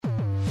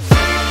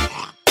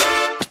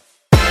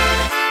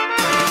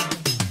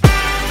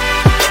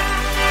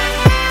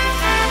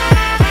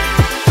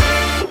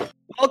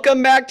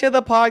Welcome back to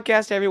the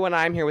podcast, everyone.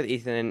 I'm here with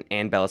Ethan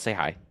and Bella. Say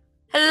hi.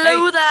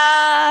 Hello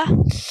there.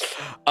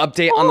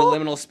 Update on the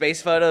liminal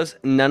space photos.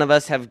 None of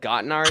us have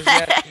gotten ours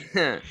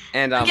yet.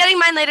 And I'm getting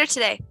mine later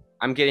today.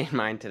 I'm getting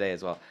mine today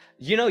as well.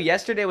 You know,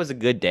 yesterday was a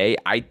good day.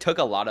 I took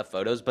a lot of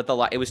photos, but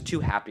it was too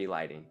happy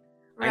lighting.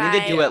 Right. I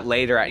need to do it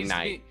later at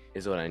night.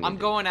 Is what I need. I'm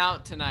going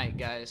out tonight,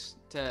 guys.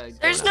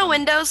 There's no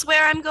windows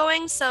where I'm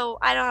going, so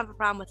I don't have a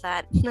problem with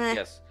that.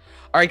 Yes.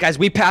 All right, guys.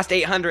 We passed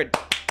 800.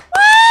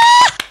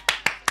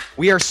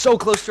 We are so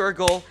close to our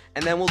goal,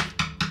 and then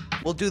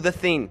we'll do the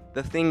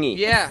thingy.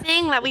 Yeah.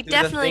 Thing that we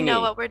definitely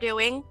know what we're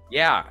doing.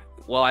 Yeah.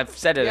 Well, I've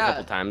said it a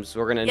couple times.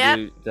 We're gonna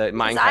do the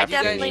Minecraft. I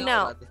definitely thingy.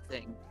 know.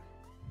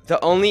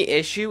 The only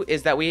issue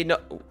is that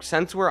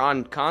since we're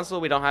on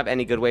console, we don't have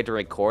any good way to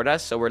record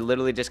us, so we're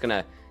literally just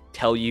gonna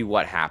tell you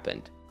what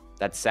happened.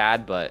 That's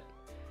sad, but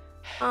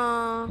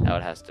how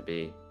it has to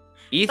be.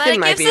 Ethan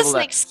but it gives us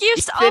an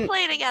excuse to all Ethan,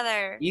 play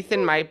together.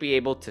 Ethan might be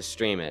able to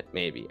stream it,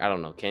 maybe. I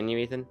don't know. Can you,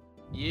 Ethan?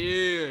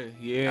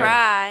 Yeah.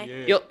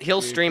 Try.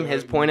 He'll stream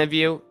his point of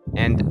view,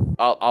 and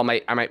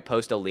I might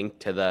post a link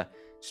to the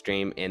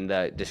stream in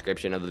the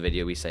description of the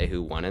video. We say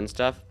who won and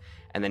stuff,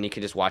 and then you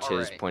can just watch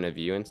his point of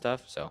view and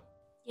stuff. So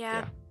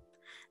yeah.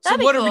 So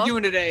what are we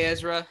doing today,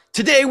 Ezra?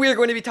 Today we are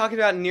going to be talking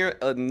about near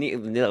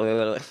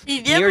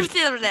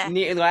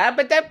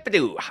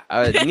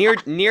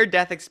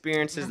death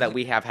experiences that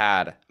we have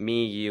had.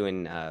 Me, you,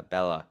 and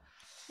Bella.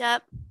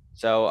 Yep.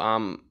 So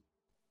I'm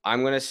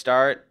gonna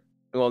start.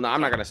 Well, no,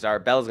 I'm not gonna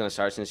start. Bella's gonna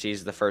start since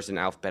she's the first in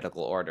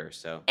alphabetical order.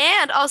 So.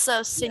 And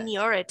also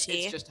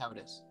seniority. It's just how it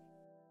is.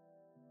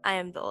 I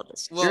am the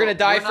oldest. Well, you're gonna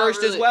die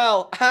first as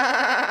well.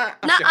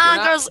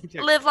 Nuh-uh, girls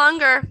live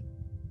longer.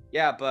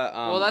 Yeah, but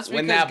well, that's because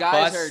when that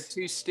guys are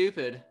too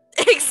stupid.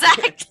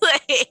 Exactly.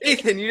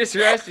 Ethan, you just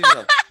arrested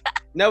yourself.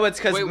 No, it's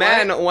because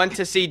men went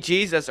to see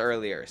Jesus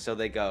earlier, so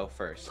they go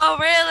first. Oh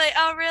really?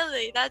 Oh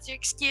really? That's your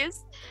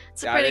excuse?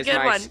 It's a pretty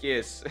good one.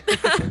 Excuse.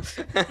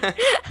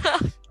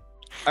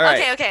 All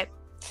right. Okay.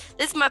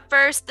 This is my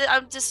first.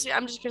 I'm just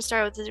gonna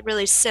start with a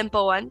really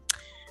simple one.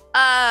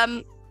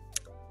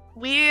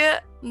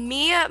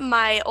 Me,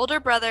 my older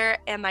brother,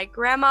 and my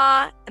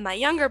grandma, and my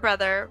younger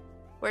brother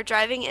were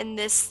driving in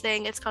this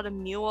thing. It's called a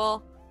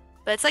mule,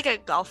 but it's like a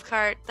golf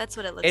cart. That's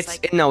what it looks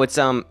like. No, it's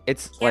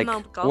like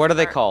golf what are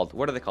they cart. called?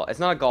 What are they called? It's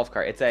not a golf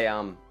cart. It's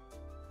a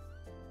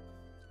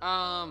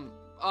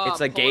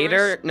It's a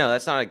gator. No,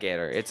 that's not a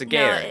gator. It's a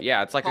gator.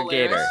 Yeah, it's like a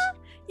gator.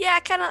 Yeah,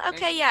 kind of.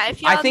 Okay, yeah.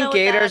 If you I think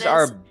gators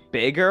are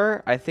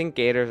bigger.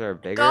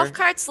 Golf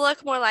carts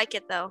look more like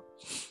it though.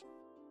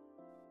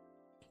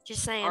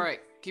 Just saying. All right,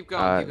 keep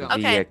going.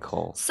 Okay.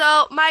 Vehicle.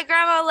 So my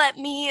grandma let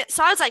me.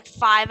 So I was like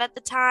 5 at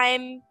the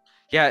time.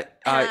 Yeah.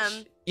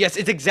 Yes,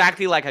 it's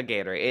exactly like a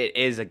gator. It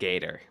is a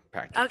gator,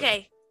 practically.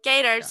 Okay,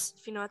 gators.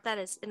 If you know what that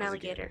is, an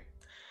alligator.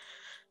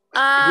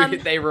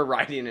 They were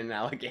riding an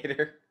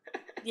alligator.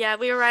 Yeah,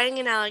 we were riding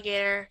an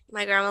alligator.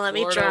 My grandma let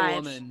me drive.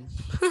 Woman.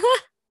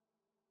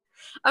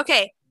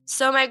 Okay,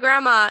 so my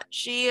grandma,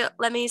 she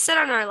let me sit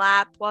on her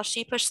lap while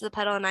she pushed the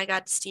pedal and I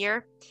got to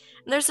steer.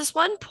 And there's this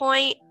one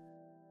point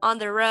on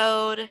the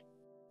road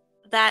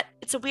that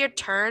it's a weird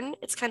turn.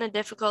 It's kind of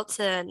difficult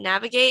to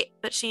navigate,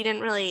 but she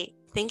didn't really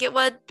think it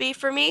would be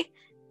for me.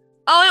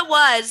 Oh, it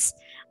was.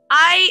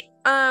 I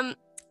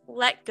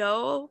let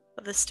go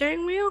of the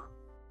steering wheel.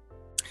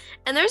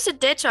 And there's a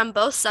ditch on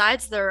both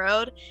sides of the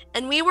road,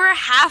 and we were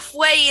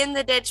halfway in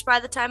the ditch by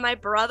the time my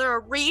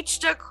brother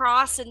reached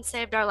across and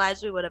saved our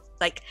lives. We would have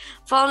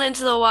fallen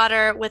into the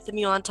water with the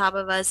mule on top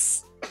of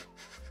us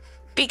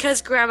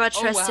because grandma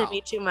trusted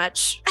me too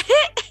much.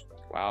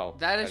 Wow.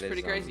 That is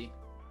pretty crazy.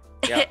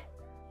 Yeah.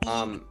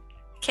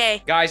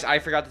 Okay. Guys, I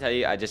forgot to tell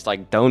you, I just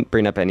don't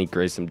bring up any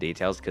gruesome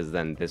details because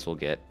then this will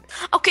get.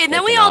 Okay,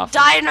 then we all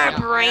died and our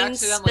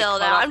brains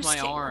spilled out. I'm my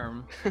just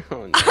arm.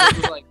 Oh, no.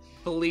 It was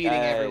bleeding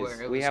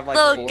everywhere. We have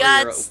little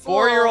guts.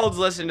 4-year-olds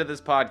listen to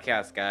this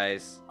podcast,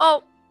 guys.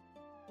 Oh,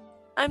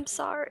 I'm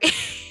sorry.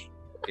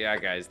 Yeah,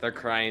 guys, they're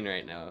crying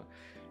right now.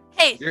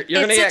 Hey, you're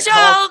gonna get a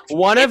joke.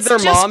 One of their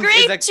moms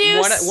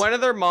is one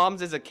of their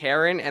moms is a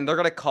Karen, and they're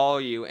gonna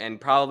call you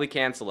and probably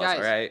cancel us.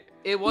 Guys, right?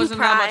 It wasn't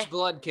that much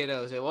blood,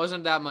 kiddos. It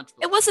wasn't that much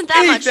blood. It wasn't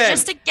that much.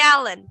 Just a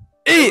gallon.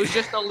 It was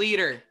just a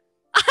liter.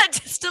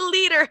 Just a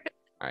liter.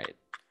 All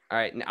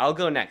right. I'll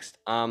go next.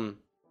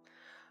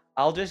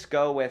 I'll just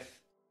go with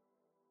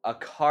a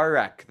car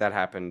wreck that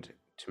happened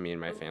to me and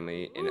my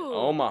family in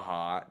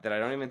Omaha that I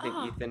don't even think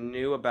Ethan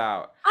knew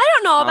about. I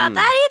don't know about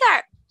that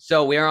either.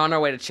 So we are on our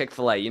way to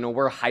Chick-fil-A. You know,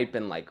 we're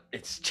hyping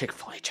it's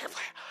Chick-fil-A.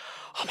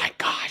 Oh my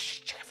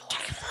gosh,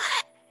 Chick-fil-A.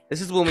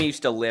 This is when we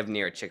used to live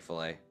near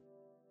Chick-fil-A.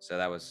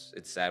 So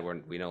it's sad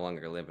we no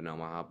longer live in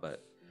Omaha,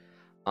 but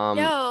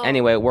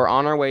anyway, we're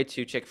on our way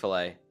to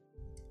Chick-fil-A.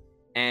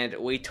 And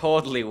we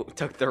totally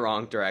took the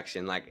wrong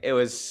direction. It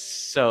was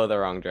so the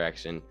wrong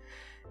direction.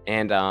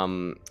 And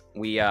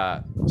we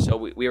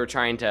were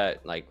trying to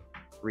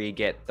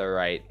re-get the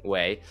right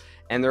way,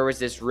 and there was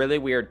this really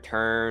weird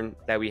turn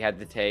that we had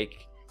to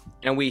take,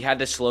 and we had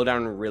to slow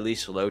down really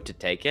slow to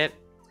take it.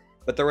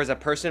 But there was a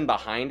person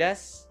behind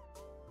us,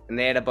 and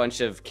they had a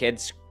bunch of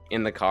kids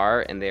in the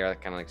car, and they are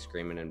kind of like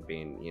screaming and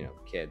being, you know,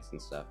 kids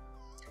and stuff.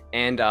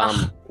 And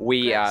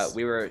we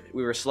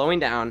were slowing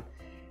down,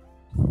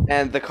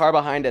 and the car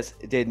behind us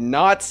did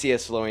not see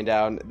us slowing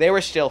down. They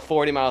were still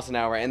 40 miles an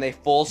hour, and they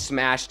full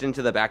smashed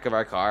into the back of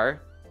our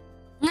car.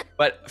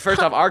 But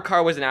first off, our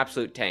car was an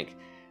absolute tank.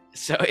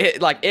 So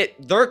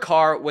their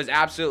car was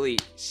absolutely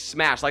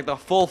smashed. Like the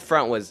full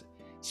front was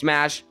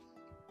smashed.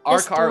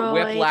 Our car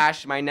Destroyed.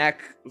 whiplashed. My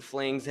neck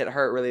flings. It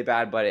hurt really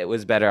bad, but it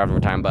was better over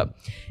time. But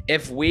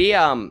if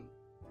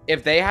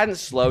they hadn't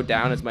slowed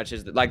down as much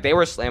as like they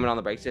were slamming on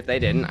the brakes, if they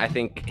didn't, I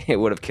think it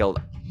would have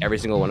killed every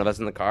single one of us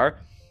in the car.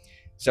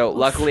 So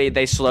luckily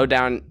they slowed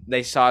down.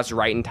 They saw us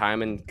right in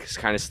time and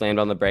kind of slammed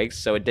on the brakes,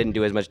 so it didn't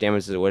do as much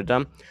damage as it would have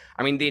done.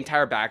 I mean, the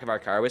entire back of our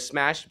car was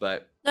smashed,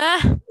 but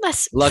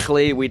That's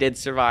luckily we did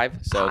survive.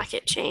 So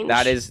pocket change.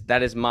 that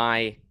is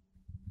my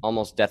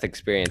almost death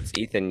experience.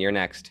 Ethan, you're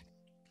next.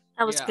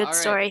 That was a good all right.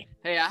 story.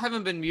 Hey, I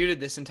haven't been muted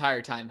this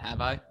entire time,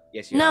 have I?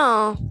 Yes, you have.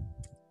 No,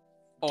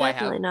 Oh,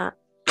 definitely I have. not.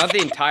 Not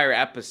the entire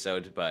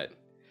episode, but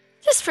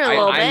Just for a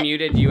little I bit.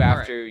 muted you All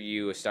after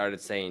you started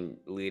saying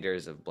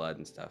liters of blood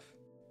and stuff.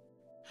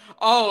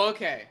 Oh,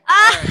 okay.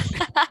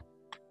 Ah!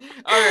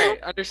 All right,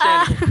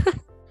 understandable.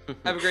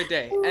 Have a great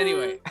day.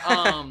 Anyway,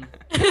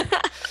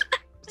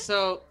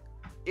 so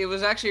it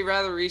was actually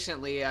rather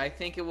recently. I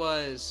think it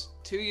was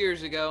 2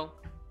 years ago,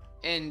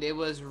 and it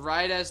was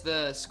right as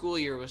the school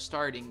year was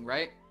starting,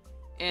 right?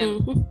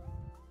 And Mhm.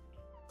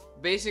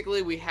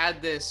 basically we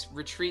had this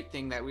retreat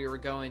thing that we were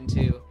going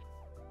to,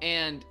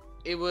 and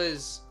there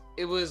was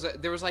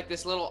like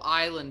this little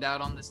island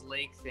out on this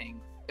lake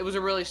thing. It was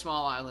a really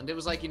small island. It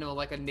was like, you know,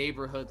 like a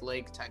neighborhood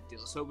lake type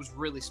deal, so it was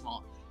really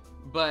small.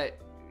 But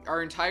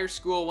our entire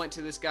school went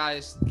to this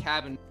guy's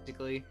cabin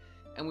basically,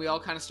 and we all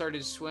kind of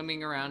started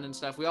swimming around and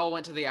stuff. We all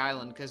went to the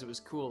island because it was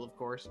cool, of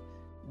course.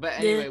 But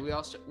anyway,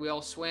 we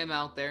all swam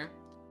out there,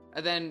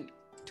 and then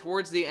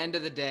towards the end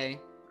of the day,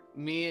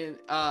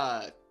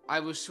 I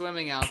was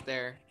swimming out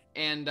there,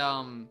 and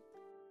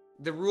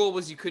the rule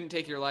was you couldn't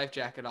take your life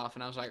jacket off,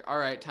 and I was like, all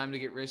right, time to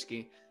get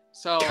risky.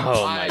 So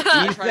Oh I my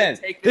tried to Ethan,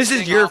 take this is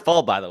thing your off.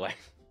 fault, by the way.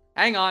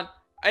 Hang on.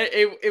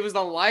 It was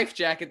the life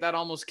jacket that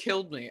almost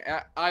killed me.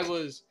 I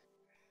was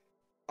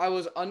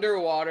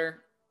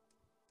underwater,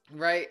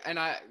 right? And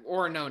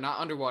not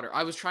underwater.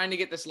 I was trying to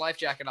get this life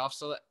jacket off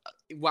so that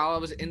while I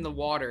was in the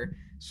water,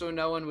 so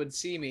no one would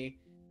see me.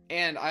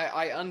 And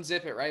I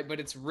unzip it, right? But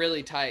it's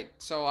really tight.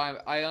 So I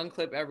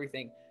unclip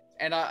everything.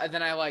 And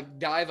then I like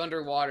dive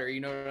underwater,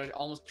 you know, to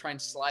almost try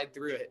and slide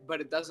through it,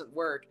 but it doesn't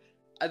work.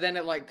 And then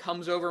it like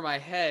comes over my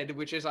head,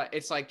 which is like,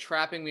 it's like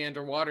trapping me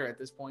underwater at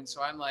this point.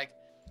 So I'm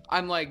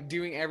like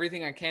doing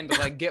everything I can to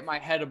like get my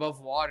head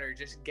above water,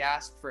 just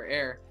gasp for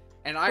air.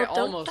 And I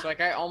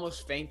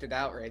almost fainted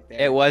out right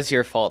there. It was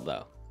your fault,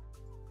 though.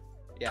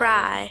 Yeah.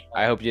 Cry.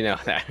 I hope you know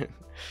that.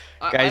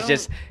 I Guys, don't-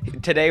 just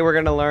today we're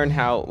gonna learn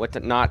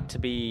not to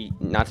be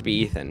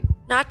Ethan.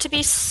 Not to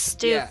be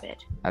stupid.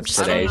 That's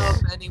I don't today's.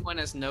 know if anyone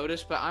has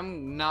noticed, but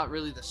I'm not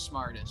really the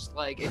smartest.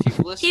 Like if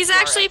you listen, He's to our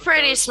actually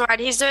pretty episodes- smart.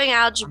 He's doing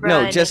algebra. No,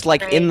 in just eighth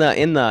like grade. in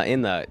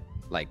the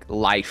like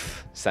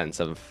life sense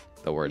of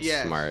the word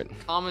Yes. smart.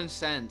 common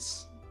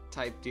sense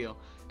type deal.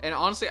 And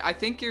honestly, I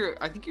think you're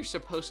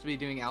supposed to be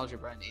doing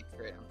algebra in 8th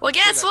grade. I'm Well, pretty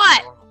guess sure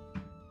what? normal. I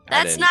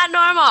That's didn't. not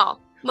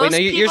normal. Most Wait, no,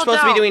 you're people supposed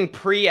to be don't. doing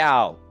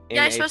pre-al. in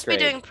Yeah, you're eighth supposed to be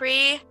grade. doing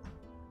pre.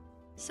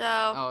 So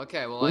Oh,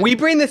 okay. Well, We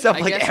bring this up I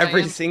like guess I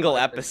every am single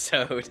stupid.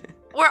 episode.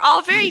 we're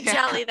all very Yeah.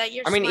 jelly that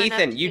you're. I mean, smart enough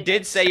Ethan, to you do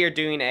did this. say you're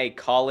doing a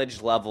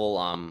college level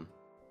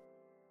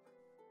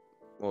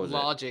what was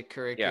logic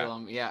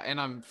curriculum. Yeah, and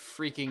I'm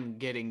freaking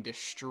getting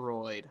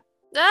destroyed.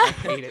 I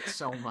hate it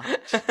so much.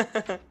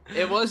 it?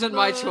 It wasn't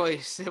my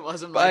choice. It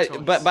wasn't my choice.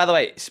 But by the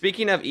way,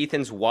 speaking of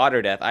Ethan's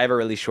water death, I have a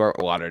really short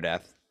water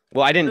death.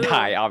 Well, I didn't Ooh.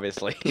 die,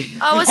 obviously.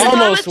 Oh, was it the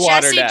one Almost with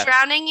water Jesse death.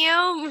 drowning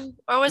you,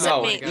 or was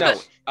No, it me? my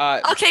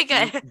No. Okay,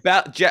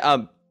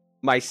 good.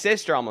 My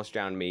sister almost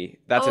drowned me.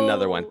 That's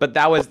another one. Oh. But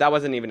that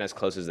wasn't even as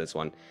close as this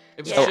one.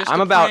 it was Yeah. just I'm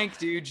a about- prank,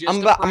 dude. Just I'm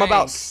a about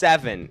prank.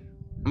 7.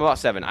 I'm about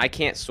 7. I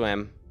can't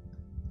swim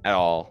at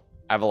all.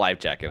 I have a life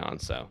jacket on,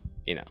 so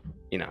you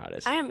know how it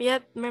is.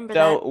 Remember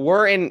So that.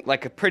 we're in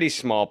like a pretty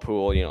small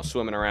pool,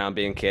 swimming around,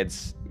 being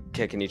kids,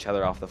 kicking each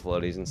other off the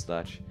floaties and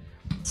such.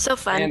 So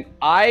fun. And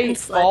I And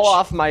fall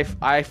sludge.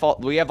 off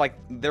we have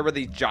there were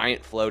these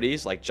giant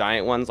floaties, like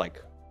giant ones,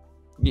 like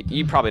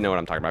you probably know what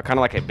I'm talking about, kind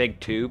of like a big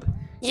tube,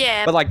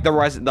 Yeah. but like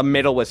the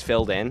middle was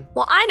filled in.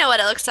 Well, I know what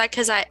it looks like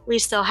because we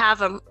still have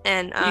them.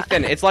 And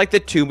Ethan, it's like the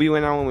tube we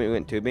went on when we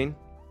went tubing.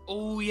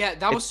 Oh yeah,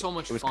 that was so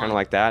much It was fun. kind of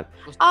like that.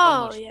 It was so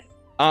oh much-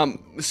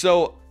 yeah.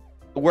 So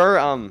we're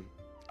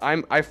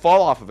I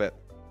fall off of it,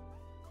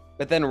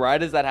 but then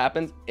right as that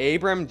happens,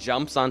 Abram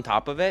jumps on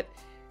top of it,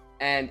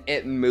 and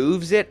it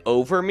moves it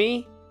over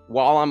me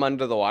while I'm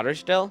under the water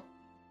still.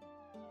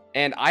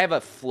 And I have a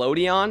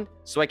floaty on,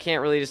 so I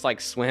can't really just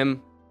like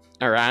swim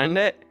around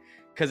it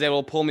because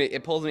it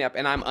pulls me up,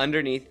 and I'm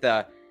underneath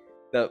the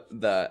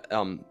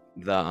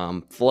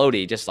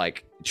floaty, just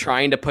like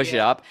trying to push it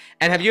Yeah. up.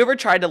 And have you ever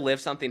tried to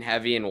lift something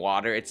heavy in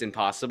water? It's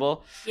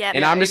impossible. Yeah. And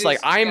Yeah, I'm just it like,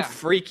 is- I'm yeah.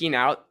 freaking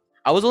out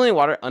I was only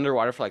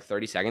underwater for like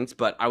 30 seconds,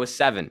 but I was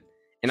 7.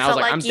 And I was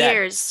Felt like, like I'm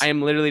years. dead. I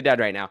am literally dead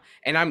right now.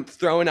 And I'm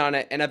thrown on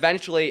it. And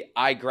eventually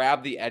I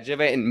grab the edge of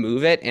it and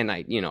move it. And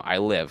I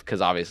live because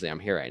obviously I'm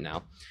here right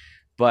now.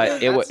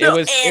 But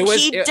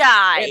it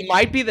died.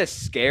 might be the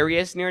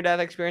scariest near-death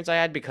experience I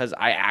had because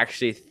I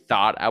actually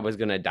thought I was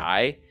going to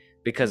die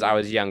because I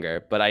was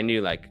younger. But I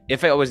knew, like,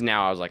 if it was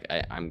now, I was like,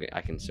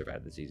 I can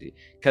survive this easy.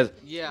 Because,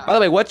 by the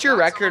way, what's your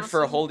record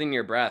for holding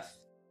your breath?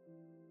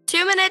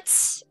 2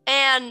 minutes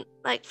and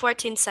like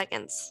 14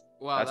 seconds.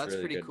 Wow, that's really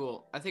pretty good.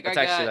 cool. I think That's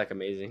actually like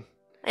amazing.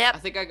 Yep. I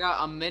think I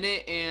got 1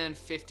 minute and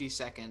 50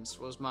 seconds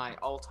was my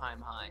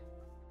all-time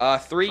high.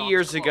 3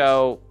 years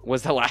ago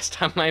was the last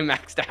time I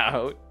maxed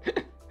out.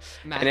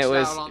 And it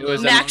was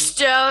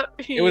Maxed out.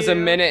 It was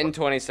 1 minute and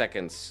 20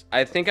 seconds.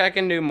 I think I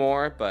can do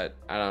more, but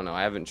I don't know.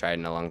 I haven't tried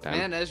in a long time.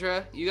 Man,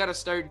 Ezra, you gotta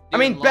start. I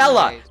mean, long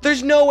Bella, days.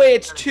 there's no way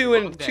it's 2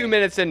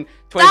 minutes and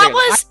 20 That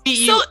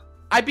seconds. was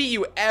I beat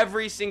you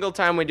every single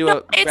time we do No,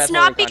 a it's breath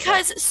not holding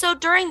contest. because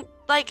during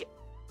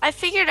I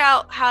figured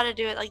out how to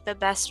do it like the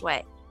best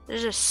way.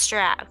 There's a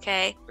strat,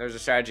 okay? There's a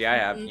strategy I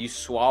have. Mhm. You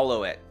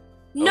swallow it.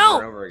 No,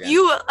 and over again.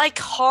 you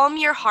calm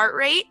your heart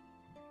rate,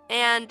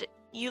 and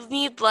you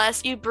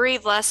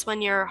breathe less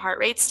when your heart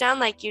rate's down.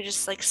 Like you just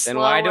slower. Then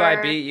why do I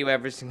beat you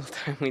every single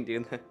time we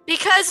do the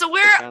Because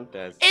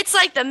contest? it's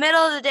like the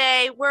middle of the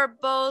day. We're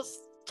both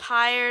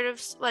tired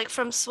of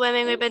from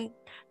swimming. We've been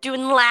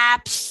doing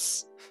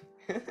laps.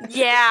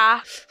 Yeah.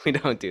 We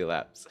don't do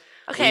laps.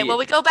 Okay, well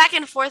we go back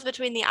and forth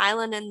between the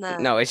island and the.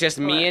 No, it's just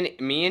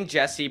me and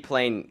Jesse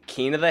playing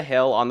King of the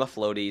Hill on the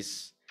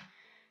floaties,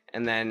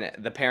 and then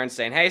the parents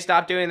saying, "Hey,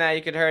 stop doing that!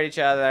 You could hurt each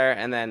other,"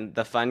 and then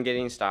the fun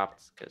getting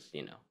stopped because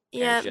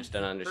Yeah. just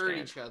don't Hurt understand.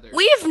 each other.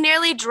 We've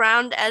nearly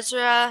drowned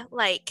Ezra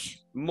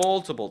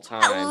Multiple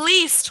at times.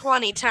 least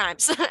 20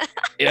 times.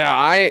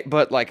 Yeah,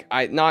 but not.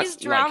 He's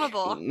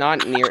drownable.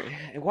 Not near.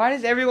 Why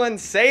does everyone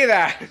say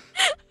that?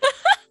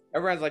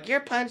 Everyone's like, "You're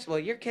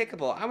punchable. You're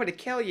kickable. I'm gonna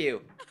kill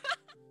you."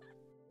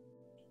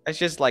 It's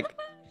just like,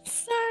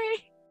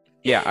 Sorry.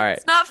 yeah, all right.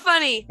 It's not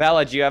funny.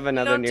 Bella, do you have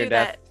another don't do near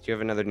death? that. Do you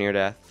have another near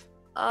death?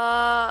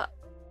 I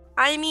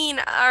mean,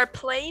 our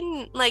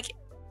plane,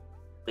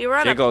 we were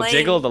on a plane.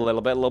 Jiggled a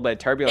little bit of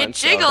turbulence.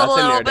 It so jiggled that's a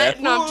little near-death.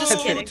 bit. No, I'm just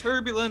Whoa, kidding.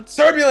 Turbulence.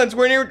 Turbulence.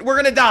 We're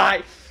gonna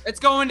die. It's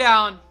going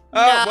down.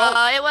 No,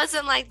 Well, it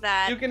wasn't like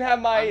that. you can have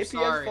my I'm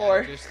sorry,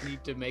 PS4. I just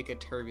need to make a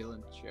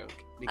turbulence joke.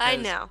 I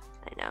because know.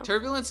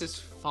 Turbulence is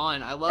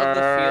fun. I love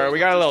the feel. We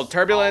got a of little just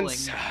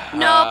turbulence. falling.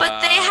 No, but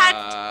they had.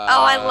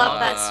 Oh, I love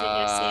that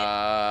studio scene.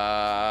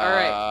 All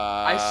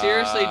right, I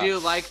seriously do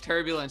like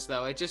turbulence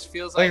though. It just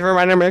feels Thank like you for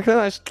reminding me.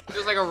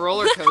 feels like a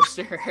roller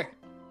coaster.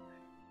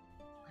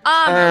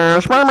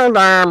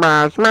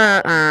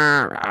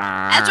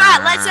 Ezra,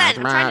 listen.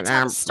 I'm trying to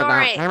tell a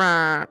story.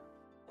 I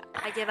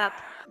give up.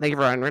 Thank you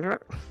for reminding me.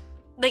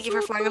 Thank you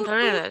for flying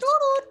tornadoes.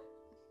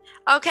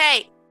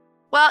 Okay.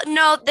 Well,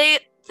 no,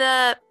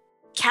 the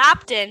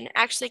captain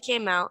actually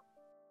came out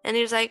and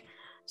he was like,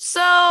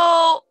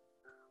 "So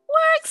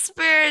we're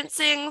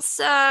experiencing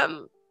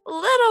some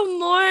little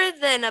more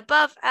than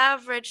above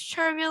average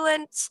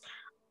turbulence.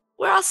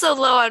 We're also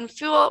low on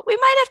fuel. We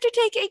might have to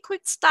take a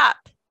quick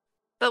stop."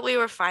 But we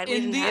were fine. We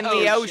In didn't the have In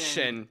the ocean.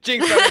 ocean.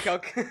 Jinx, Diet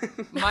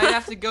Coke. Might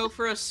have to go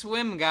for a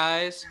swim,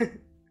 guys.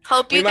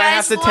 Hope you We might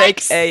have guys to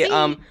take like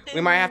a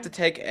we might have to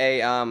take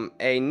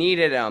a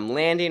needed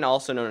landing,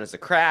 also known as a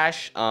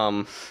crash.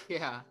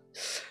 Yeah.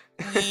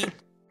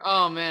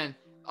 Oh man.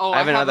 Oh, I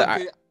have another. A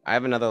good, I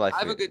have another life. I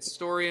have a good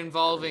story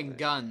involving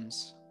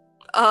guns.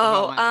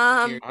 Oh, about my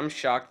experience. I'm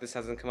shocked this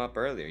hasn't come up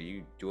earlier.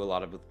 You do a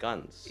lot with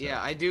guns. so-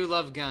 Yeah, I do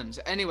love guns.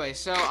 Anyway,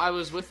 so I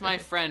was with my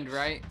friend,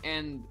 right?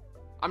 And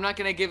I'm not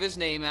gonna give his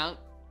name out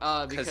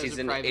because he's of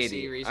an privacy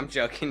idiot. reasons. I'm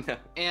joking. No.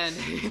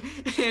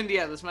 And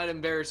yeah, this might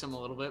embarrass him a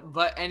little bit.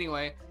 But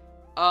anyway,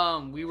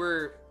 we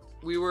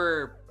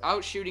were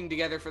out shooting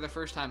together for the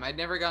first time. I'd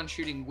never gone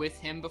shooting with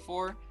him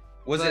before.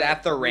 Was it But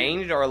at the we-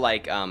 range or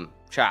like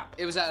trap?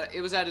 It was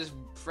at his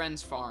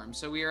friend's farm.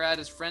 So we were at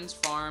his friend's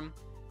farm,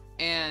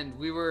 and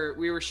we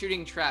were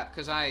shooting trap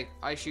because I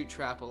shoot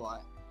trap a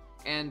lot.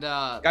 And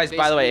Guys,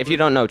 by the way, if you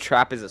don't know,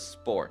 trap is a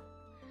sport.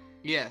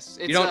 yes,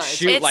 it's, You don't it's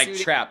shoot like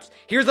shooting- traps.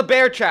 Here's a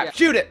bear trap. Yeah.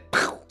 Shoot it.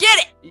 get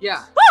it.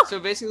 Yeah. Woo! So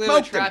basically,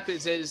 Smoked what trap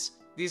is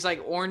these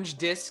like orange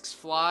discs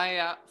fly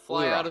out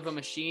Rock. of a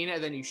machine,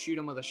 and then you shoot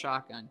them with a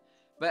shotgun.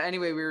 But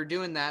anyway, we were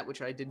doing that,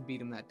 which I did beat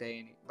him that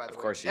day. By the Of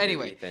way. course you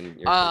Anyway, do, Ethan.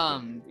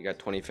 You got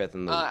 25th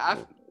in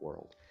the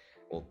world.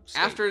 Well, state.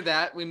 after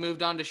that, we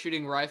moved on to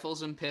shooting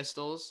rifles and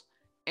pistols.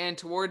 And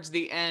towards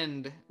the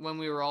end, when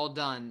we were all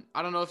done,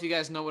 I don't know if you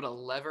guys know what a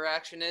lever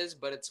action is,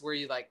 but it's where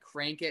you like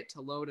crank it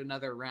to load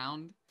another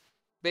round,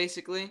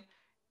 basically.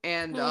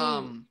 And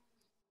the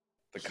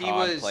he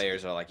COD was-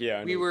 players are like, yeah.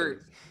 I we know were-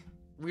 things.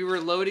 we were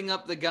loading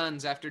up the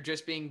guns after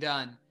just being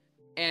done.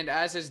 And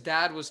as his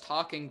dad was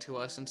talking to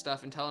us and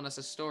stuff and telling us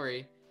a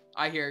story,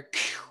 I hear,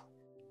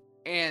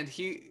 and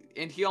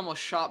he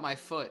almost shot my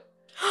foot.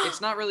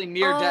 It's not really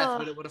near death, Oh.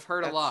 but it would have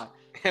hurt a lot.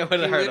 It would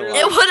have He hurt a literally-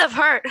 It lot. would have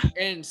hurt.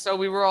 And so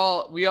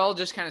we all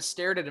just kind of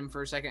stared at him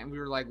for a second, and we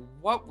were like,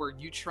 "What were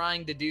you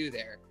trying to do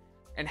there?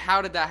 And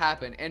how did that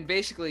happen?" And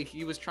basically,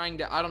 he was trying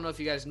to. I don't know if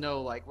you guys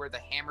know like where the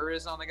hammer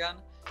is on the gun,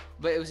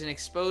 but it was an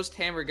exposed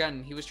hammer gun.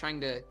 And he was trying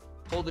to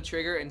pull the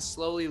trigger and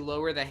slowly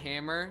lower the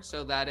hammer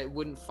so that it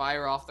wouldn't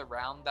fire off the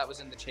round that was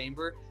in the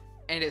chamber,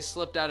 and it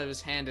slipped out of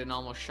his hand and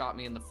almost shot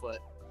me in the foot.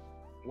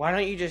 Why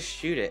don't you just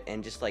shoot it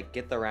and just like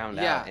get the round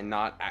Yeah. out and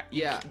not?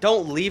 Yeah.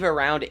 Don't leave a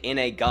round in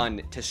a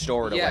gun to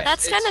store it Yeah. away.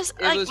 That's kind It's- of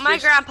it like was my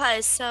just- grandpa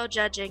is so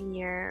judging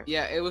your.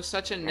 Yeah, it was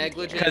such a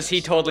negligent. Because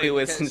he totally story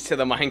listens to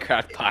the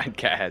Minecraft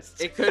podcast.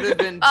 It could have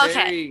been Okay.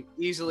 very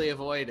easily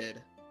avoided.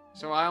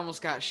 So I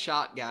almost got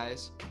shot,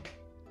 guys.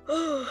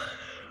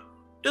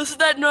 Doesn't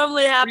that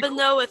normally happen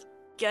though with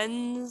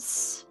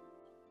guns?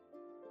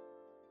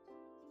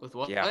 With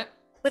what? Yeah.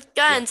 With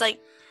guns, like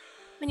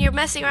when you're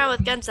messing around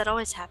with guns, that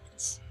always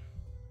happens.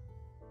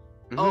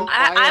 Mhm. Oh,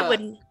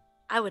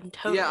 I wouldn't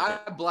totally. Yeah,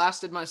 I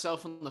blasted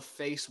myself in the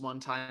face one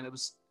time. It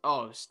was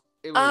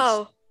it was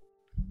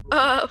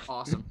Oh.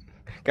 awesome.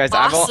 Guys,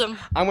 Awesome.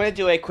 I'm gonna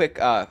do a quick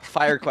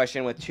fire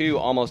question with 2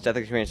 almost death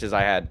experiences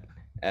I had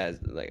as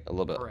like a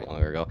little bit Alright.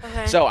 longer ago.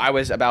 Okay. So I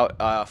was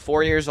about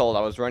 4 years old.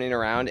 I was running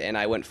around and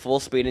I went full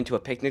speed into a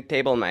picnic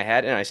table in my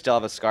head, and I still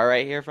have a scar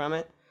right here from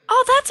it.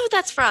 Oh, that's what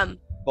that's from.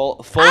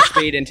 Full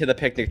speed into the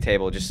picnic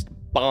table, just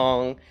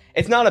bong.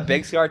 It's not a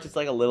big scar, it's just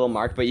like a little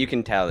mark, but you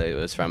can tell that it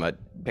was from a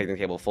picnic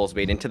table full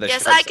speed into the.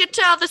 Yes, sharp I could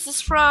tell this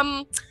is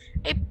from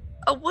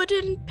a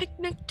wooden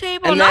picnic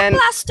table, And not then-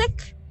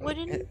 plastic.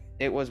 Wooden.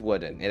 It was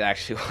wooden. It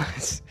actually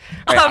was.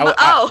 Alright,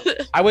 Oh.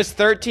 I was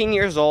 13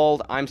 years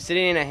old. I'm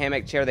sitting in a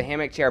hammock chair. The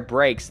hammock chair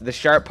breaks. The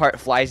sharp part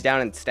flies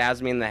down and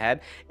stabs me in the head.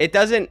 It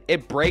doesn't.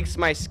 It breaks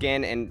my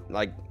skin and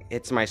like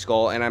hits my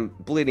skull, and I'm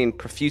bleeding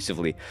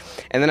profusely.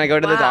 And then I go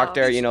to the Wow.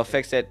 doctor.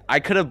 Fix it. I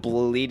could have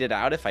bleeded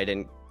out if I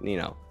didn't.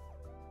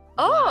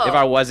 Oh. If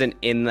I wasn't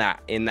in that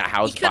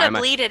house You could by have my.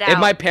 bleeded out. If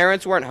my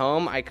parents weren't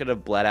home, I could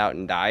have bled out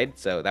and died.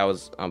 So that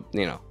was that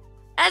would have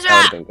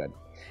Ezra, been good.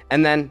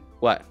 And then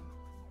what?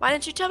 why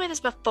didn't you tell me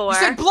this before? You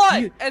said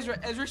blood.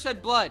 Ezra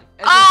said blood.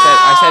 Ezra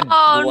I said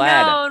Oh,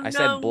 bled. No, I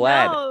said no,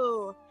 bled.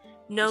 No,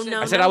 no, You said-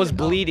 no. I said no, I was no.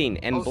 bleeding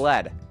and Oh,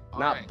 bled,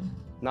 not Alright.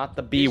 not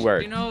the B Did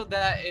word. you know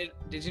that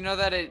Did you know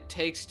that it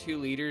takes 2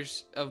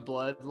 liters of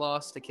blood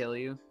loss to kill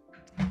you?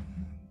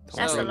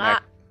 That's So- a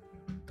lot.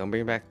 Don't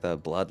bring back the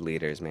blood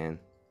leaders, man.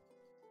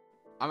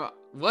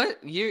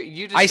 What?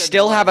 You just I said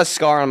still blood. have a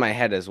scar on my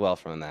head as well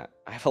from that.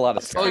 I have a lot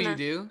of That's scars. Oh,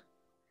 kinda- you do?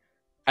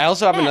 I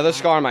also have Yeah. another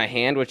scar on my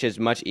hand, which is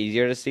much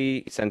easier to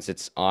see since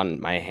it's on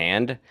my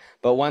hand.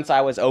 But once I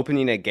was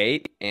opening a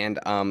gate, and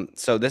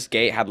so this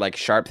gate had like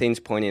sharp things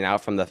pointing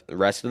out from the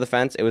rest of the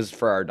fence. It was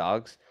for our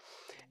dogs,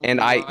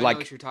 and Oh, I know like.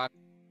 what you're talking.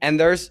 And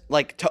there's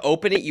like to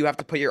open it, you have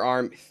to put your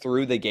arm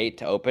through the gate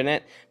to open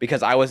it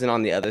because I wasn't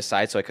on the other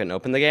side, so I couldn't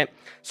open the gate.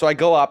 So I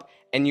go up,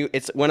 and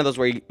it's one of those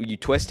where you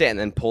twist it and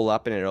then pull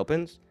up and it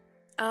opens.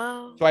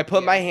 Oh. So I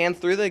put Yeah. my hand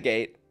through the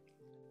gate,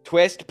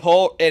 twist,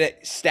 pull, and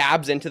it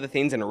stabs into the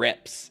things and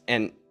rips,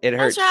 and it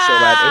hurts so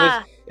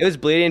bad. It was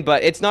bleeding,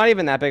 but it's not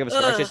even that big of a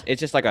scar. It's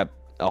just like a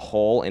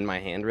hole in my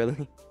hand,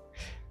 really.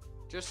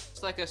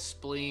 Just like a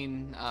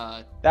spleen.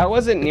 That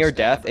wasn't near Stab.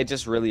 death. It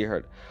just really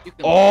hurt. You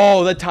can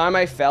Oh, the time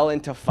I fell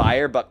into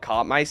fire but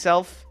caught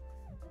myself.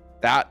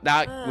 That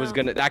was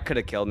Oh. that could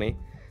have killed me.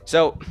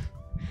 So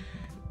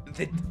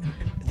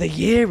the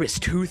year is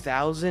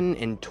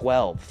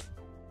 2012.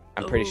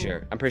 I'm pretty Ooh.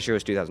 sure. I'm pretty sure it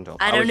was 2012.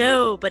 I don't was-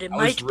 know, but it I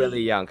might was really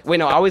be. young. Wait,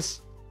 no, I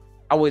was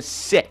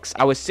 6.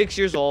 I was 6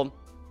 years old,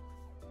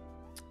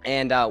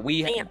 and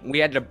we Damn.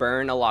 had to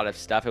burn a lot of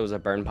stuff. It was a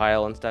burn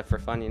pile and stuff for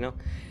fun.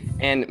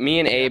 And me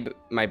and Abe,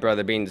 my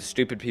brother, being the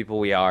stupid people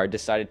we are,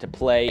 decided to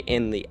play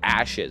in the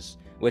ashes,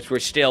 which were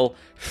still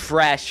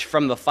fresh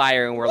from the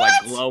fire and were like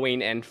What?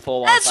 glowing and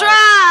full on fire.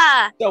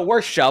 Ezra! So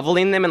we're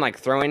shoveling them and like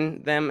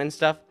throwing them and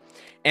stuff.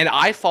 And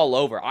I fall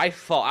over. I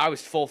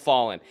was full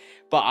falling.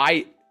 But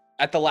I,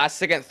 at the last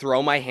second,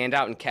 throw my hand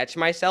out and catch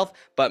myself.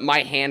 But my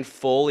hand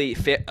fully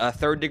fit a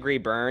 3rd-degree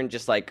burn,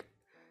 just like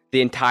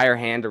the entire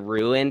hand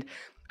ruined.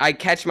 I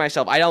catch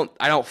myself. I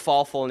don't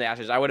fall full in the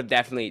ashes. I would have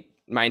definitely,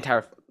 my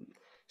entire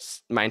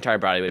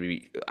body would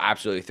be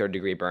absolutely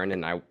 3rd-degree burned,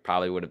 and I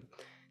probably would have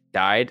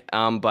died.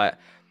 But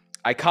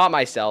I caught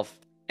myself,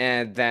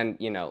 and then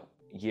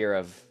year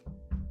of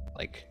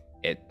like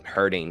it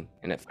hurting,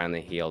 and it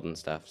finally healed and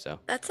stuff. So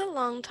That's a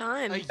long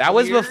time. A that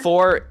was year?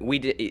 before we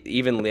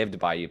even lived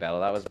by you, Bella.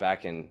 That was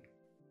back in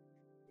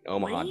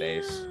Omaha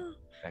days. Wow.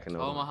 Back in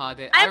Omaha. Omaha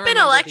Day. I've been remember the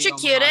Omaha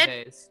electrocuted.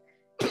 days.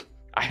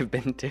 I've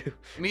been too.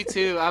 Me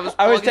too. I was.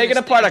 I was plugging taking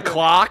this apart thing a into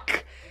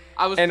clock.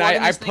 I was. and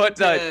plugging I this thing put into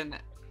the- an-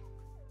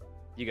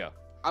 You go.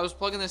 I was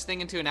plugging this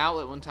thing into an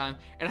outlet one time,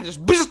 and I just.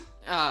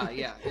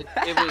 Yeah.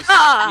 It was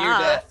near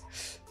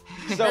death.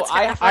 So That's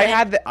I kinda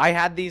funny. I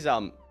had these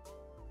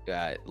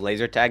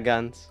laser tag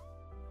guns,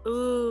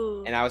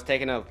 Ooh. and I was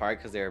taking them apart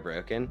because they were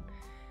broken.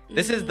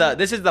 This is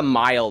the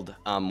mild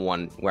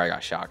one where I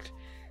got shocked.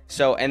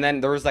 So and then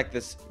there was like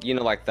this,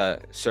 like the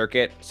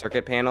circuit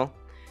panel.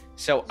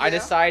 So I Yeah.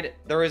 decided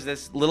there was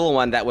this little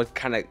one that would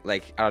kind of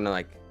like, I don't know,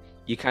 like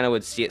you kind of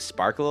would see it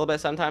spark a little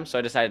bit sometimes. So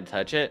I decided to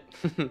touch it.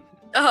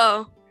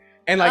 Oh.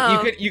 And like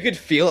Oh. you could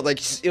feel it, like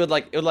it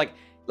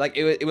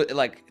would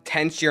like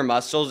tense your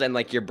muscles, and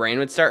like your brain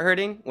would start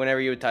hurting whenever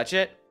you would touch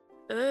it.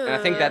 And I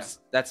think that's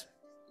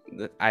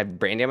I have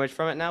brain damage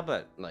from it now,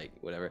 but like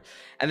whatever.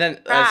 And then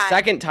the Right.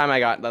 second time I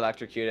got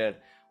electrocuted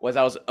was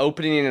I was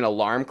opening an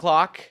alarm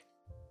clock,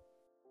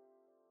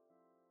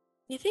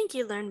 You think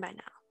you learned by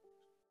now?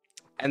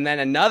 and then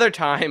another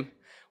time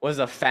was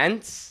a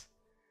fence.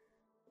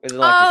 It was an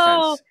electric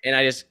Oh. fence, and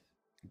I just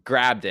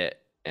grabbed it,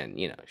 and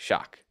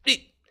shock.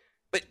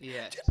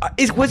 Yes.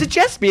 Was it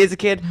just me as a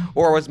kid,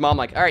 or was mom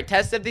like, all right,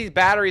 test if these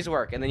batteries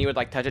work, and then you would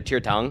like touch it to your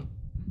tongue,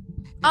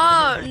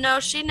 Oh no,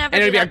 she never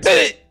and it would did be like,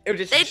 that to me. it would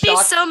just They'd shock.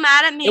 be so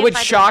mad at me. It would if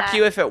I did shock that.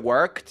 you if it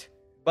worked,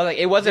 but like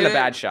it wasn't a Dude,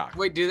 bad shock.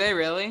 Wait, do they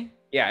really?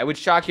 Yeah, it would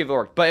shock you if it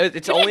worked, but it's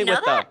You didn't only know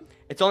with that?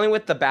 it's only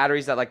with the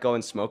batteries that like go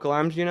in smoke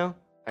alarms, Like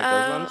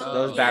those ones. Oh,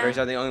 Those yeah. batteries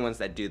are the only ones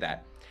that do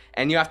that,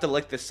 and you have to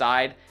lick the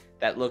side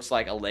that looks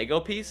like a Lego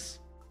piece.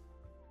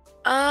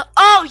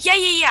 Oh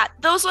yeah.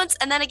 Those ones,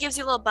 and then it gives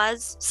you a little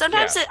buzz.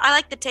 Sometimes Yeah. I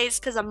like the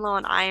taste because I'm low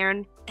on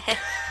iron.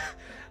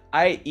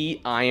 I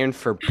eat iron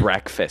for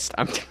breakfast.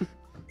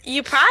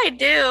 You probably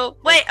do.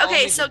 Wait, Call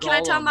okay. me So the can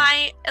I tell Golem.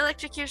 my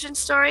electrocution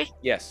story?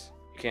 Yes,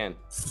 you can.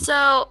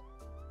 So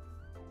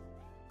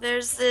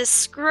there's this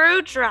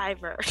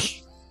screwdriver.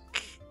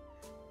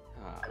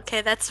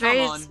 Okay, that's Come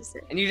very. on.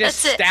 specific. And you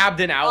just That's it. stabbed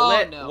an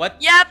outlet. no. What?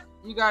 Yep.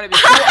 You gotta be.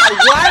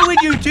 Why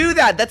would you do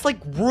that? That's like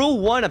rule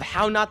 1 of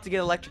how not to get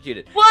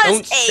electrocuted. Was Don't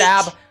eight.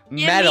 stab Give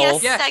me metal a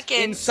Yes,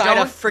 second. inside a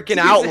Don't freaking do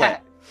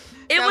outlet.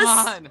 It Come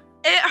was. on.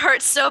 It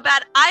hurt so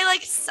bad.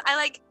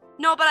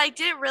 No, but I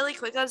did it really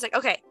quick. I was like,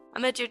 okay,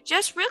 I'm gonna do it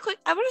just real quick.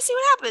 I want to see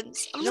what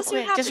happens. I'm gonna see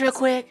what happens. Just real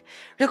quick.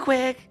 Real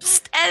quick.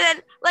 And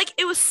then, like,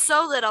 it was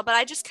so little, but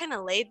I just kind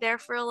of laid there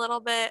for a little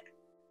bit.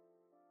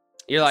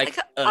 You're like,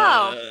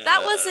 Oh,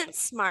 that wasn't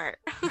smart.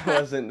 That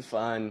wasn't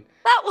fun.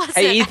 That wasn't.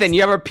 Hey, Ethan,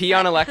 you ever pee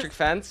on electric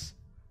fence?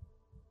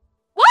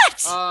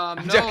 What?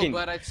 I'm No, joking.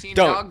 but I've seen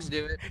Don't. dogs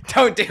do it.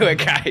 Don't do it,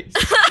 guys.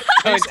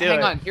 Don't do Hang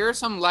it. on. Here are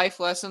some life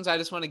lessons I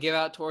just want to give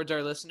out towards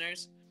our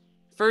listeners.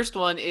 First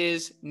one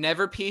is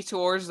never pee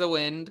towards the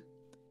wind.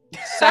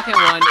 Second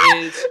one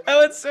is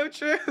Oh, it's so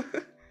true.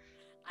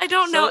 I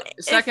don't know.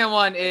 if- Second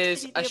one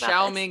is anything a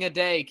about this. Xiaoming a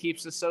day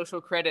keeps the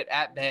social credit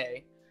at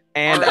bay.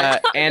 And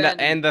Alright, then-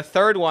 and the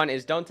third one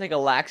is don't take a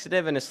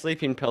laxative and a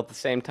sleeping pill at the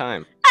same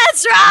time.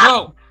 That's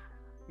right.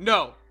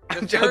 No. The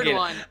I'm third joking.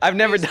 one I've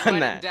never is done when in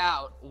that.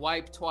 doubt,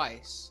 wipe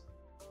twice.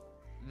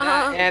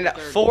 Uh-huh. is And the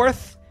third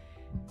fourth,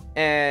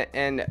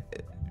 and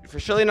for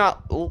surely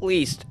not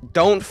least,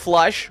 don't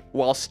flush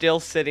while still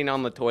sitting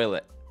on the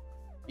toilet. one.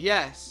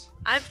 Yes.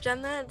 I've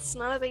done that. It's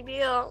not a big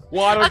deal.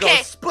 Water Okay.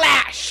 goes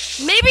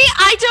splash. Maybe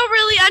I don't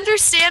really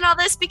understand all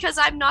this because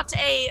I'm not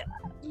a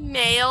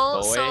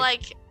male. So Boy.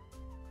 like,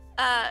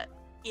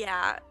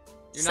 yeah.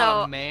 You're so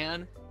not a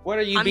man. What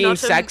are you I'm being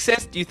not a-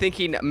 sexist? Do you think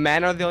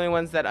men are the only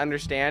ones that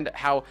understand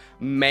how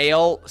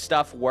male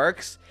stuff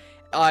works?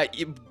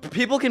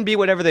 People can be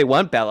whatever they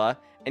want, Bella,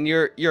 and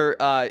you're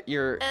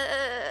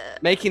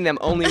making them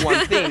only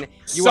one thing.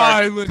 You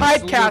Silence, are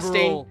typecasting.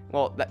 liberal.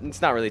 Well,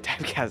 it's not really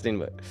typecasting,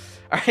 but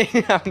all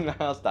right,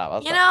 I'll stop.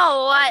 I'll you stop.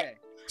 know what? Okay.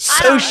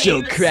 Social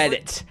I don't-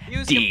 credit. He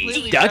was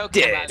completely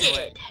Deducted. joking, by the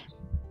way.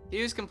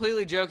 He was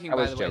completely joking, I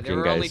by was the way. There joking,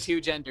 were only guys. 2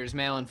 genders,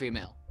 male and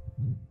female.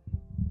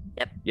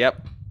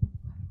 Yep.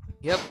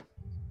 Yep.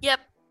 Yep.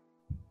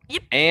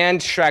 And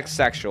Shrek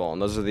sexual,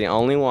 and those are the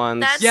only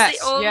ones. That's Yes,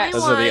 the only yes.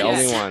 Those are the one.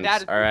 only ones.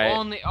 That is all the right.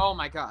 only. Oh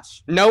my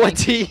gosh. Noah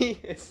T.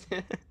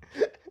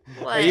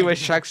 What? Are you a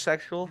Shrek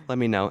sexual? Let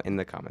me know in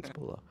the comments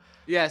below.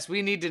 Yes,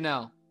 we need to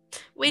know.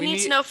 we we need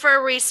to need- know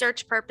for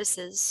research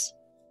purposes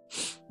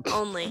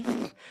only.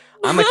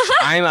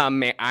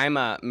 I'm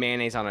a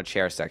mayonnaise on a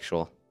chair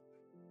sexual.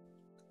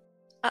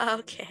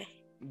 Okay.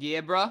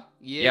 Yeah, bruh.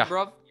 Yeah, Yeah.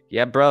 bruv.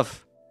 Yeah, bruv.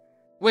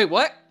 Wait,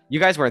 what? You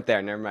guys weren't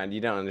there. Never mind.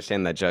 You don't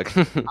understand that joke.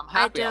 I'm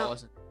happy I don't.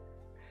 wasn't.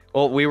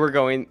 Well, we were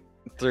going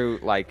through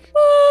like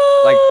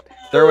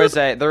there was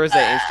a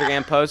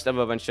Instagram post of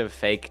a bunch of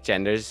fake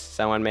genders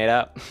someone made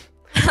up,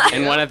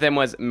 and one of them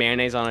was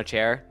mayonnaise on a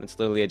chair. That's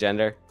literally a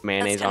gender.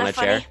 Mayonnaise on a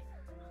kinda chair. funny.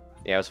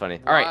 Yeah, it was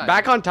funny. All right, Why?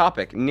 back on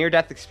topic.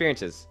 Near-death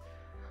experiences.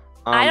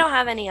 I don't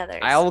have any others.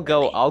 I'll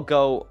go. really. I'll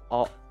go.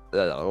 I'll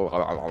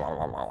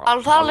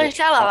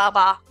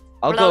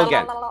I'll go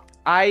again.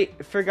 I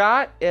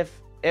forgot if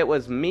it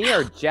was me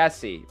or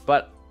Jesse,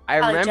 but I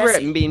Probably remember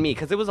Jesse. it being me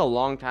because it was a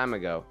long time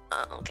ago.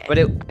 Oh, okay. But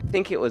I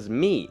think it was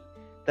me.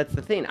 That's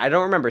the thing. I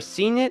don't remember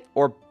seeing it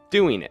or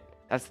doing it.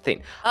 That's the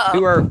thing. Uh-oh. We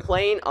were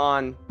playing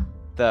on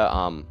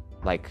the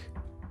like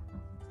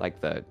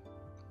the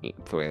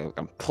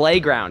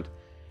playground.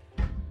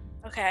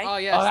 Okay. Oh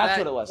yes. Oh, that's that-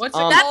 what it was. What's it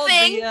That called?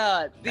 thing.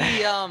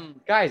 The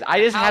Guys, I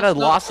just had a House,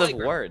 not loss of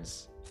playground.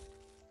 words.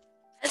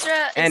 Ezra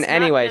is and not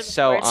anyway, good with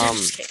so, words. I'm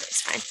just kidding,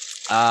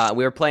 it's fine.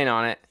 We were playing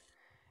on it,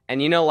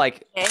 and you know,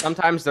 like Okay.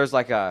 sometimes there's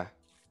like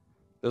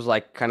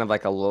kind of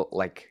like a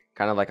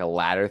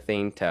ladder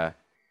thing to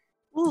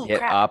Ooh, hit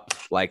crap. up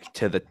like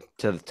to the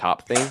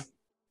top thing.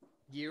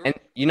 Gear? And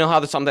you know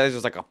how sometimes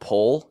there's like a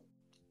pole?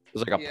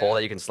 There's like a pole Yeah.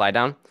 that you can slide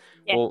down.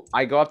 Yeah. Well,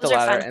 I go up the Those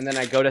are ladder fun. and then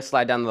I go to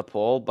slide down the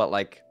pole, but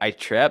like I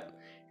trip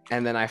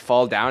and then I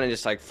fall down and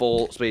just like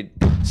full speed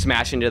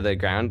smash into the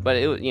ground. But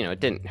it it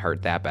didn't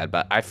hurt that bad.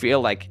 But I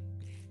feel like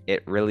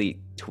it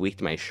really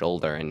tweaked my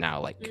shoulder, and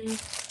now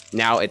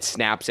now it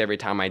snaps every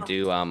time I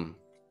do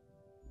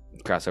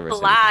crossover.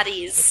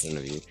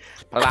 Pilates.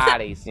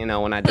 Pilates,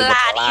 when I do the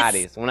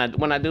Pilates. Pilates,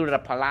 when I do the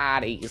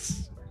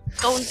Pilates.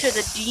 Going to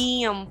the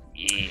gym.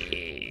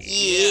 Yeah.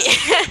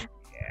 Yeah.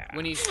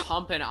 When he's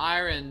pumping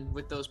iron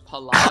with those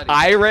Pilates.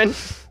 Iron.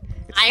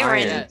 Iron.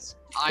 Yes.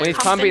 When he's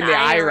Pumping pumping the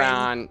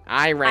iron.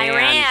 I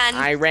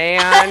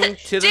ran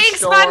to the Jinx,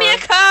 store. buy me a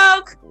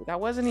Coke. That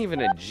wasn't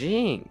even a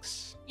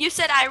jinx. You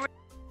said I. All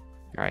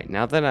right,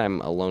 now that I'm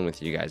alone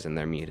with you guys and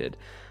they're muted,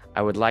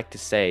 I would like to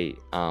say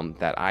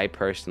that I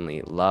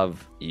personally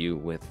love you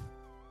with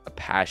a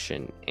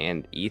passion,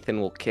 and Ethan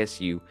will kiss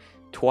you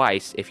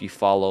twice if you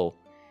follow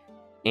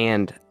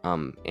and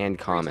comment.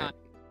 times.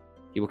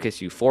 He will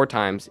kiss you 4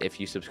 times if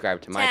you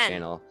subscribe to my 10.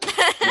 channel. He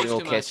That's will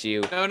too kiss much.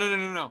 you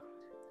No.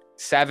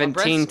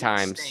 17 My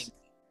times. breasts stink.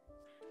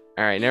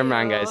 All right, never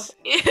mind, guys.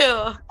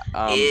 Ew.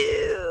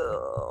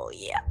 Ew.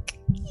 Yeah.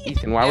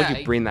 Ethan, why would Yeah,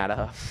 you bring that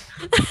up?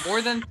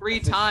 More than 3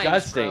 That's times,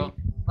 disgusting. bro.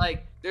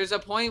 Like, there's a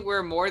point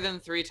where more than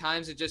 3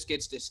 times it just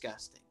gets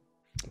disgusting.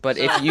 But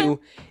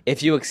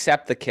if you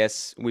accept the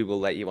kiss, we will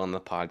let you on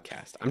the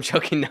podcast. I'm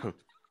joking. No.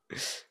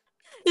 This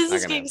Not is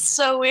gonna- getting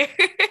so weird.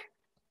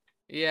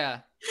 Yeah.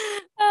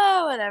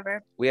 Oh,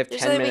 whatever. We have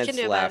There's 10 nothing we minutes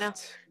can do about it now.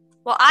 left.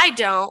 Well, I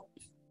don't.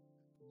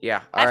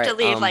 Yeah. I have to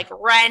leave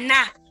right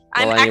now.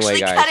 I'm well, anyway, actually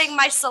guys. cutting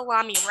my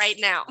salami right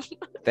now.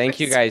 Thank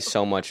you guys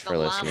so much for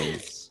The listening.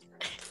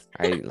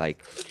 llamas.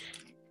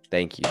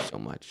 Thank you so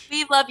much.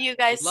 We love you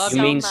guys Love so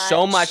You much. mean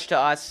so much to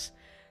us.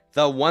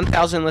 The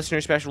 1,000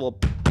 listener special will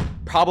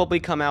probably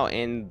come out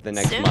in the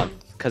next Soon.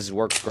 month because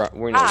we're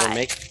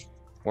Hi.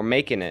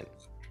 making it.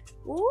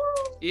 Ooh.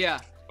 Yeah.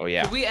 Oh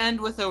yeah. Could we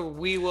end with a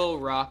 "We Will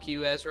Rock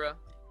You," Ezra?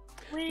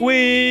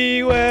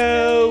 We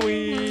will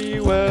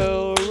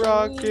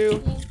rock you.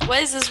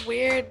 What is this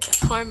weird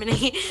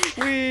harmony?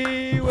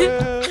 We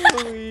will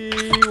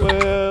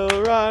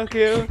rock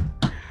you.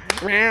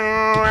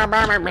 Help,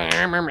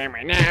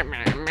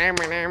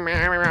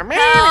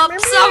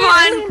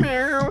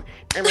 someone!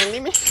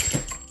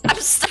 I'm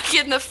stuck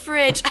in the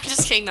fridge. I'm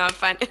just kidding. No, I'm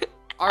fine.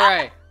 All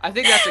right. I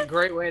think that's a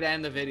great way to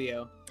end the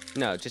video.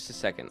 No, just a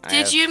second.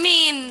 Did you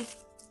mean?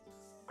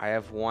 I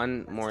have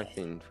one more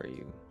thing for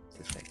you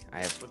to say.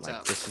 What's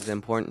up? This is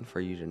important for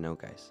you to know,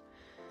 guys.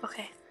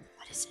 Okay.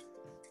 What is it?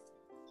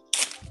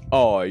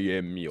 I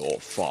am your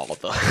father.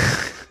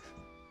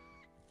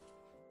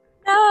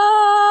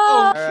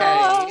 No.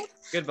 Okay.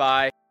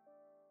 Goodbye.